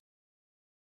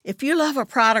If you love a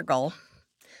prodigal,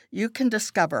 you can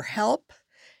discover help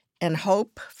and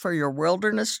hope for your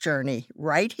wilderness journey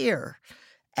right here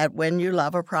at When You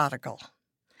Love a Prodigal,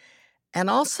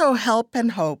 and also help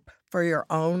and hope for your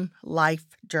own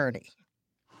life journey.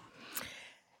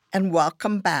 And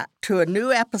welcome back to a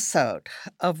new episode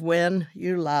of When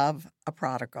You Love a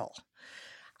Prodigal.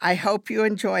 I hope you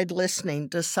enjoyed listening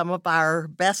to some of our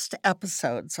best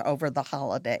episodes over the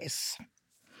holidays.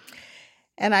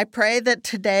 And I pray that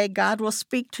today God will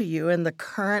speak to you in the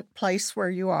current place where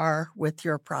you are with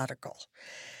your prodigal.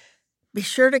 Be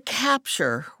sure to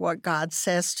capture what God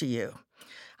says to you.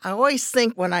 I always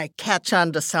think when I catch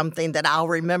on to something that I'll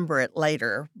remember it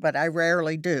later, but I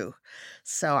rarely do.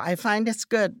 So I find it's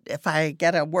good if I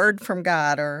get a word from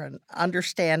God or an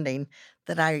understanding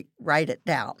that I write it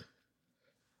down.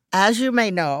 As you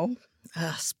may know,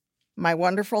 my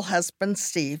wonderful husband,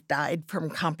 Steve, died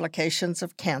from complications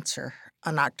of cancer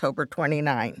on October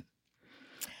 29.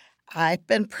 I've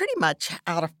been pretty much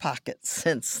out of pocket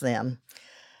since then,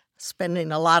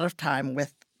 spending a lot of time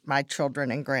with my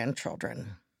children and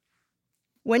grandchildren.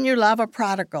 When you love a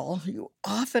prodigal, you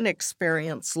often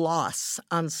experience loss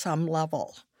on some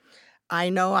level. I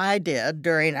know I did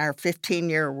during our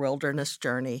 15-year wilderness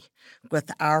journey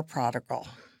with our prodigal.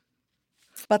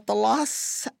 But the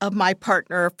loss of my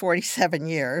partner of 47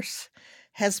 years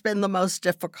has been the most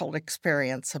difficult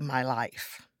experience of my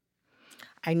life.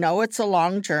 I know it's a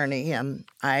long journey and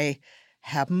I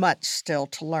have much still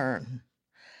to learn.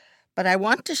 But I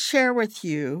want to share with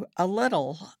you a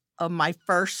little of my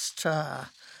first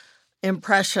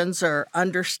impressions or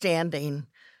understanding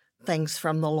things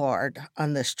from the Lord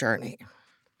on this journey.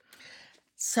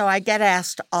 So I get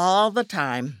asked all the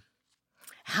time,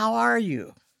 how are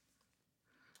you?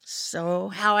 So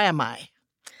how am I?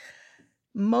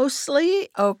 Mostly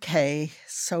okay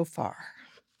so far.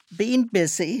 Being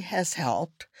busy has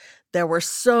helped. There were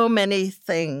so many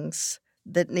things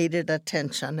that needed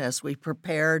attention as we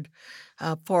prepared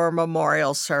for a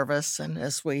memorial service and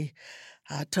as we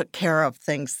took care of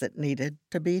things that needed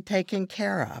to be taken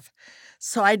care of.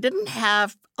 So I didn't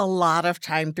have a lot of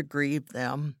time to grieve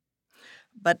them,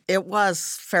 but it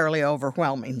was fairly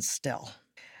overwhelming still.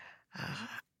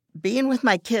 Being with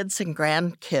my kids and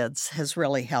grandkids has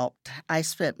really helped. I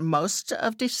spent most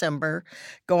of December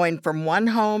going from one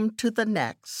home to the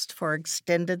next for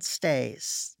extended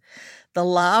stays. The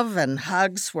love and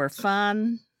hugs were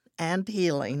fun and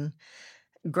healing.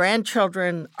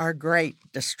 Grandchildren are great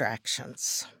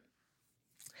distractions.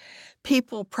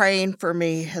 People praying for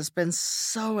me has been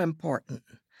so important,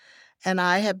 and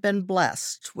I have been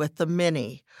blessed with the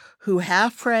many who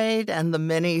have prayed and the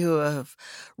many who have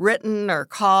written or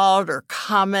called or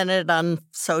commented on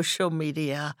social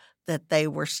media that they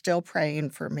were still praying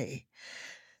for me.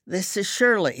 This is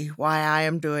surely why I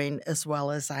am doing as well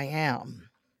as I am.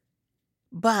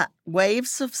 But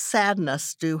waves of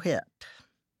sadness do hit,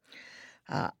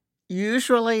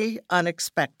 usually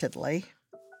unexpectedly,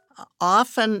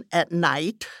 often at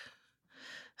night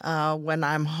when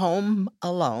I'm home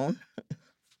alone.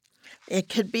 It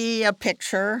could be a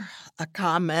picture, a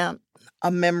comment,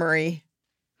 a memory,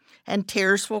 and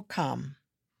tears will come.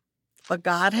 But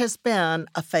God has been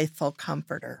a faithful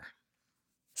comforter.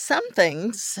 Some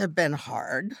things have been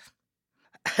hard.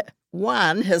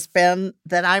 One has been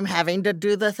that I'm having to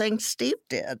do the things Steve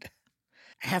did.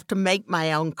 I have to make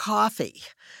my own coffee.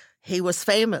 He was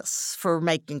famous for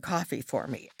making coffee for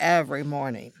me every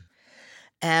morning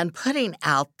and putting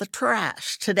out the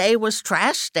trash. Today was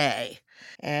trash day.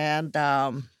 And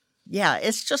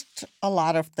it's just a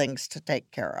lot of things to take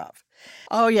care of.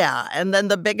 Oh, yeah. And then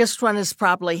the biggest one is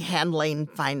probably handling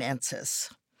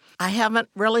finances. I haven't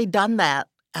really done that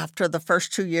after the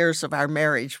first 2 years of our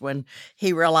marriage when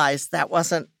he realized that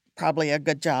wasn't probably a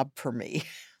good job for me.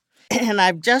 And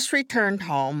I've just returned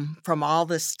home from all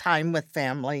this time with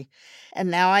family,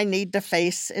 and now I need to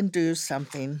face and do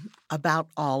something about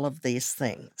all of these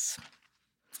things.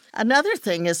 Another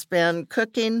thing has been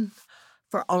cooking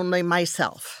for only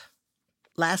myself.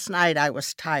 Last night I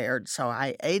was tired, so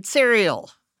I ate cereal.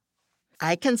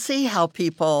 I can see how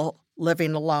people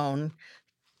living alone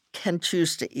can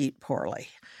choose to eat poorly.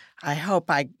 I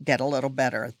hope I get a little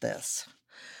better at this.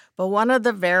 But one of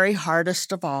the very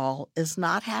hardest of all is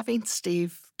not having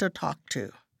Steve to talk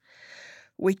to.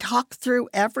 We talk through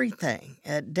everything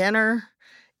at dinner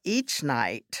each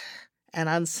night and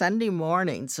on Sunday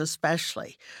mornings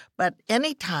especially. But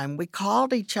anytime we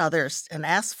called each other and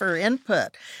asked for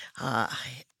input,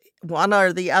 one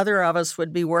or the other of us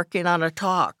would be working on a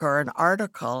talk or an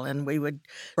article, and we would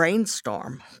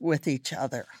brainstorm with each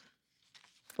other.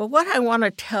 Well, what I want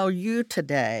to tell you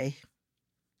today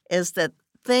is that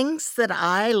things that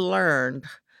I learned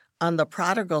on the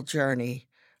prodigal journey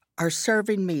are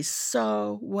serving me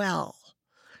so well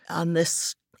on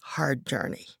this hard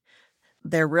journey.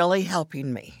 They're really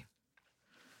helping me.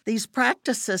 These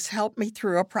practices helped me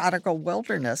through a prodigal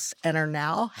wilderness and are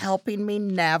now helping me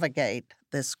navigate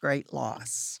this great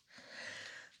loss.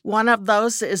 One of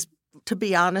those is to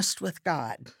be honest with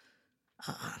God.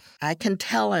 I can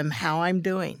tell him how I'm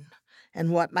doing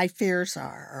and what my fears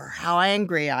are, or how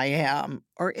angry I am,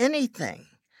 or anything.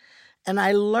 And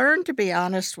I learned to be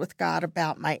honest with God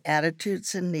about my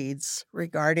attitudes and needs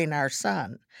regarding our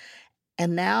son.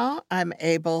 And now I'm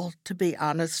able to be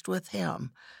honest with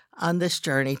him on this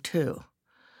journey too.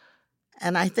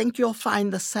 And I think you'll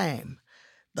find the same.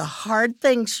 The hard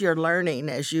things you're learning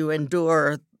as you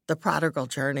endure the prodigal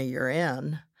journey you're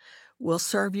in will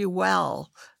serve you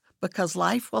well, because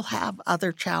life will have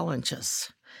other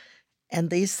challenges. And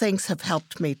these things have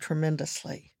helped me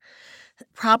tremendously.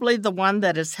 Probably the one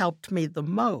that has helped me the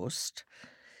most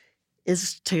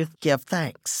is to give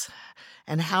thanks.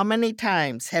 And how many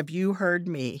times have you heard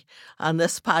me on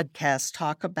this podcast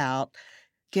talk about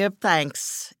give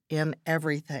thanks in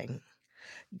everything?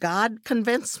 God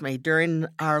convinced me during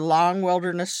our long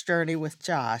wilderness journey with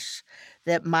Josh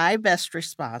that my best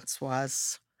response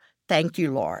was, thank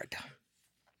you, Lord.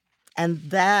 And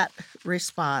that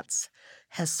response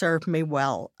has served me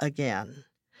well again.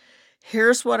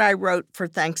 Here's what I wrote for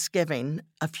Thanksgiving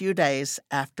a few days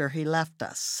after he left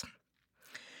us.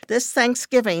 This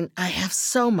Thanksgiving, I have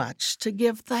so much to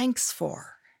give thanks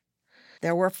for.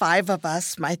 There were 5 of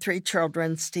us, my 3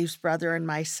 children, Steve's brother, and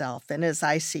myself, in his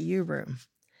ICU room.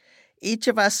 Each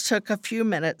of us took a few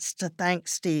minutes to thank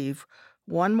Steve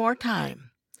one more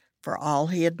time for all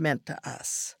he had meant to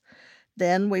us.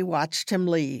 Then we watched him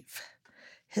leave.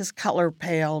 His color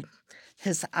paled,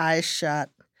 his eyes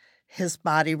shut, his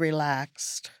body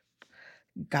relaxed.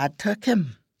 God took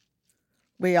him.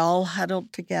 We all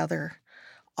huddled together.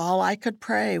 All I could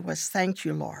pray was, thank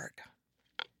you, Lord.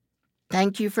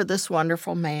 Thank you for this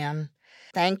wonderful man.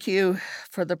 Thank you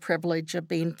for the privilege of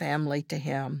being family to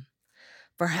him,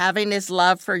 for having his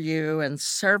love for you and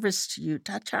service to you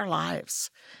touch our lives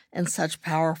in such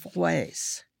powerful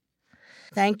ways.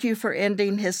 Thank you for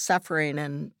ending his suffering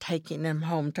and taking him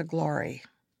home to glory.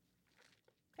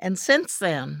 And since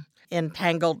then,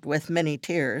 entangled with many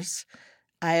tears,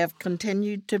 I have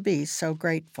continued to be so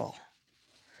grateful.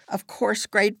 Of course,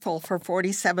 grateful for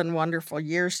 47 wonderful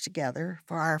years together,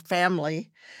 for our family,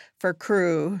 for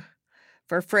crew,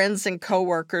 for friends and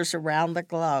coworkers around the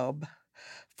globe,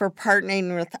 for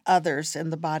partnering with others in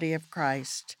the body of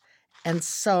Christ, and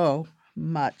so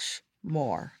much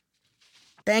more.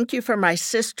 Thank you for my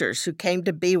sisters who came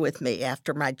to be with me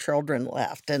after my children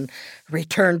left and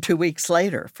returned 2 weeks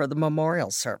later for the memorial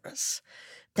service.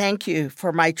 Thank you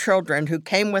for my children who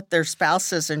came with their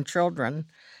spouses and children,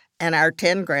 and our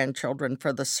 10 grandchildren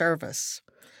for the service,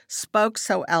 spoke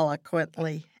so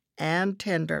eloquently and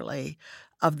tenderly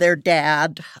of their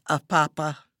dad, of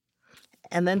Papa,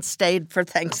 and then stayed for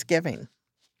Thanksgiving.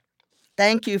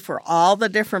 Thank you for all the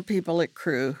different people at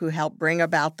Crew who helped bring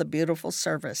about the beautiful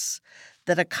service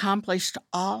that accomplished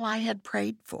all I had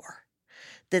prayed for,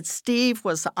 that Steve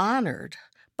was honored,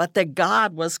 but that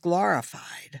God was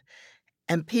glorified,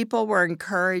 and people were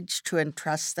encouraged to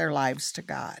entrust their lives to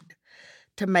God,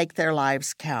 to make their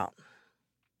lives count.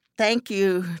 Thank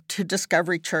you to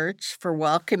Discovery Church for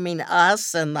welcoming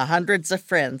us and the hundreds of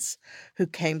friends who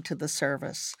came to the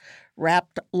service,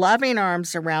 wrapped loving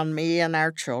arms around me and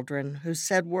our children, who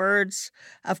said words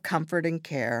of comfort and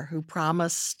care, who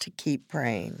promised to keep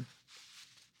praying.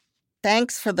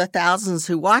 Thanks for the thousands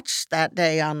who watched that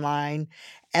day online,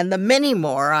 and the many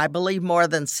more, I believe more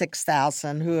than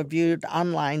 6,000, who have viewed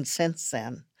online since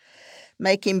then,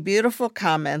 making beautiful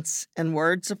comments and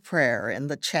words of prayer in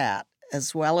the chat,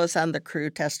 as well as on the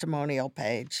Crew testimonial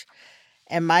page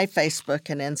and my Facebook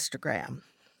and Instagram.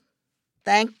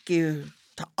 Thank you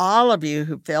to all of you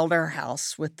who filled our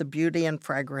house with the beauty and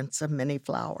fragrance of many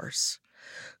flowers,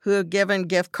 who have given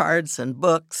gift cards and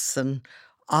books and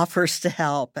offers to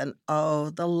help, and oh,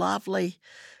 the lovely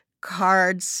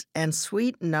cards and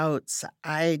sweet notes.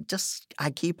 I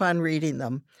keep on reading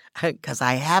them because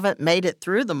I haven't made it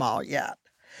through them all yet.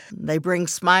 They bring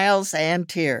smiles and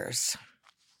tears.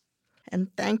 And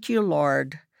thank you,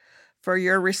 Lord, for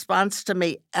your response to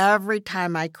me every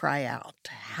time I cry out,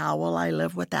 how will I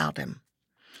live without him?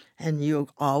 And you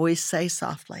always say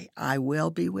softly, I will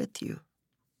be with you.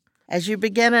 As you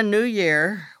begin a new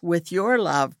year with your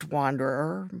loved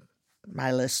wanderer,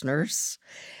 my listeners,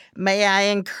 may I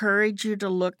encourage you to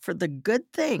look for the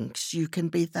good things you can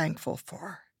be thankful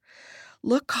for.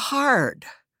 Look hard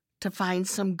to find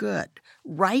some good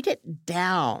Write it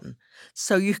down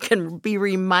so you can be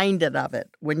reminded of it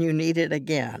when you need it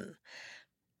again.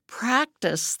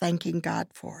 Practice thanking God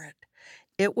for it.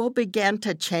 It will begin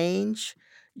to change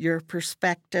your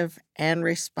perspective and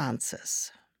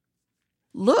responses.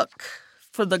 Look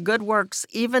for the good works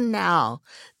even now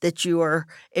that you are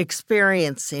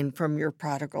experiencing from your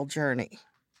prodigal journey.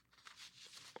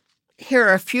 Here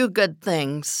are a few good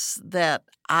things that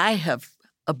I have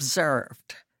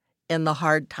observed in the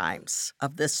hard times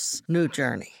of this new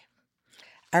journey.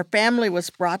 Our family was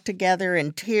brought together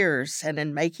in tears and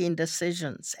in making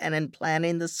decisions and in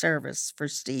planning the service for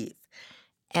Steve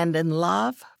and in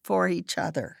love for each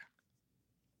other.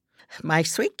 My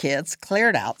sweet kids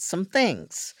cleared out some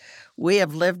things. We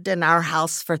have lived in our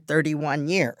house for 31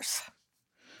 years.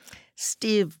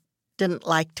 Steve didn't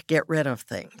like to get rid of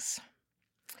things.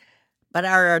 But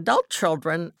our adult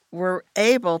children were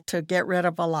able to get rid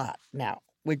of a lot now.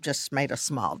 We've just made a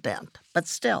small dent. But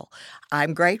still,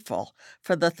 I'm grateful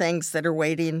for the things that are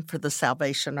waiting for the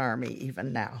Salvation Army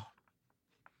even now.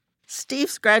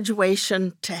 Steve's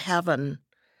graduation to heaven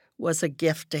was a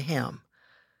gift to him.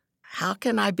 How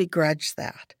can I begrudge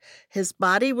that? His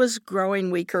body was growing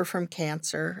weaker from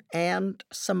cancer and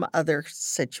some other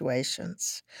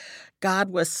situations. God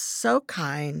was so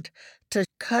kind to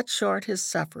cut short his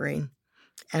suffering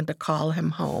and to call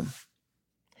him home.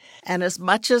 And as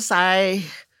much as I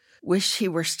wish he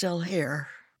were still here,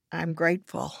 I'm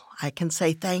grateful. I can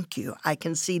say thank you. I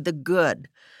can see the good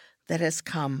that has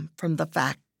come from the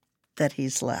fact that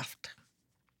he's left.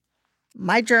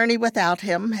 My journey without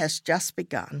him has just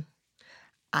begun.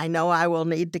 I know I will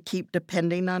need to keep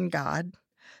depending on God,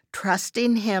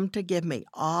 trusting him to give me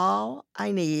all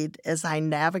I need as I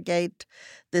navigate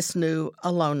this new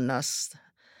aloneness,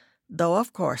 though,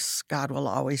 of course, God will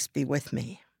always be with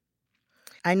me.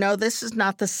 I know this is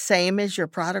not the same as your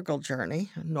prodigal journey,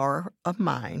 nor of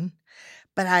mine,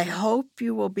 but I hope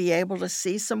you will be able to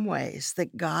see some ways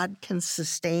that God can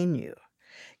sustain you,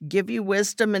 give you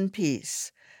wisdom and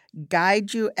peace,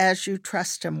 guide you as you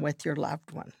trust him with your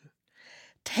loved one.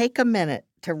 Take a minute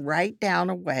to write down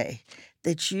a way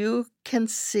that you can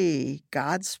see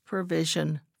God's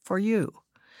provision for you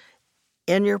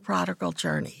in your prodigal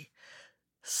journey,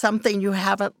 something you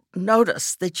haven't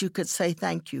noticed that you could say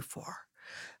thank you for,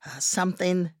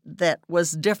 something that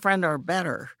was different or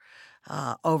better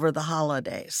over the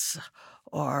holidays,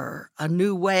 or a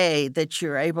new way that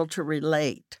you're able to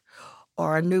relate,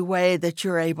 or a new way that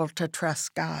you're able to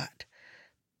trust God.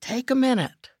 Take a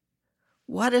minute.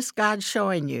 What is God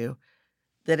showing you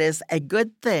that is a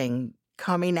good thing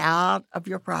coming out of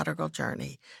your prodigal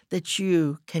journey that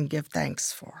you can give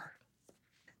thanks for?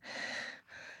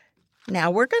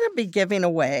 Now, we're going to be giving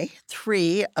away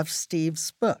 3 of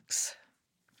Steve's books.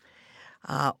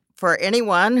 For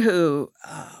anyone who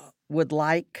would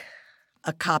like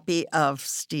a copy of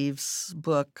Steve's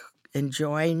book,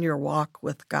 Enjoying Your Walk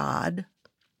with God,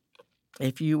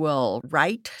 if you will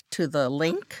write to the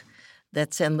link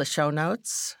that's in the show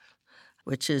notes,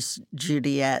 which is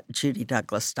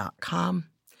judy@judydouglas.com,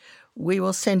 we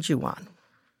will send you one.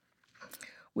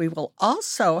 We will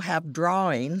also have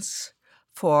drawings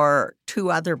for 2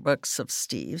 other books of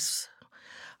Steve's.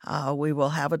 We will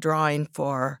have a drawing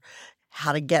for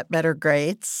how to get better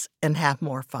grades and have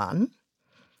more fun.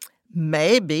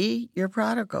 Maybe your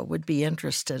prodigal would be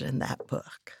interested in that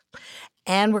book.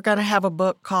 And we're going to have a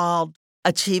book called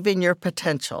Achieving Your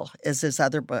Potential is his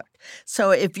other book.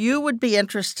 So if you would be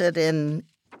interested in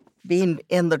being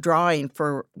in the drawing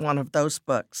for one of those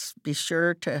books, be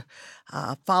sure to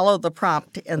follow the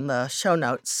prompt in the show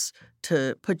notes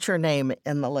to put your name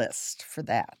in the list for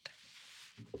that.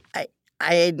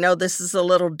 I know this is a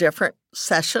little different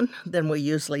session than we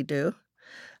usually do.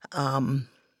 I'm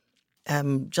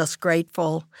just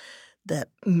grateful that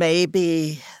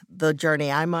maybe the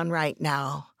journey I'm on right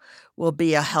now will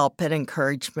be a help and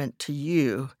encouragement to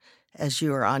you as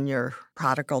you are on your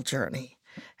prodigal journey,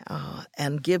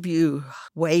 and give you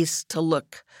ways to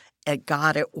look at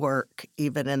God at work,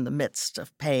 even in the midst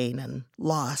of pain and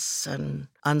loss and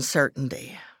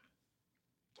uncertainty.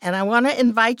 And I want to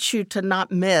invite you to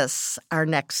not miss our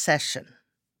next session.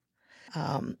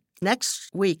 Next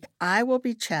week, I will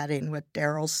be chatting with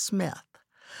Daryl Smith,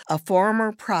 a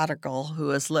former prodigal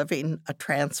who is living a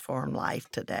transformed life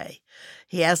today.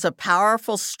 He has a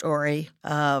powerful story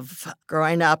of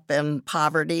growing up in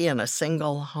poverty in a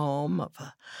single home, of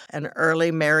an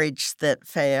early marriage that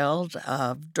failed,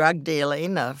 of drug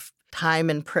dealing, of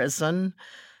time in prison,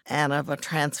 and of a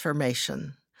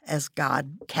transformation as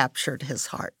God captured his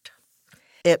heart.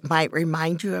 It might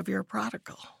remind you of your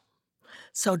prodigal.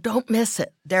 So don't miss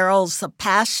it. Daryl's a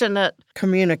passionate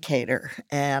communicator,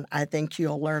 and I think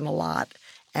you'll learn a lot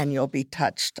and you'll be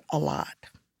touched a lot.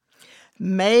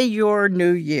 May your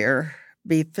new year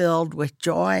be filled with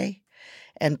joy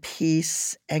and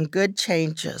peace and good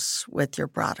changes with your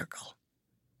prodigal.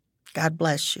 God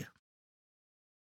bless you.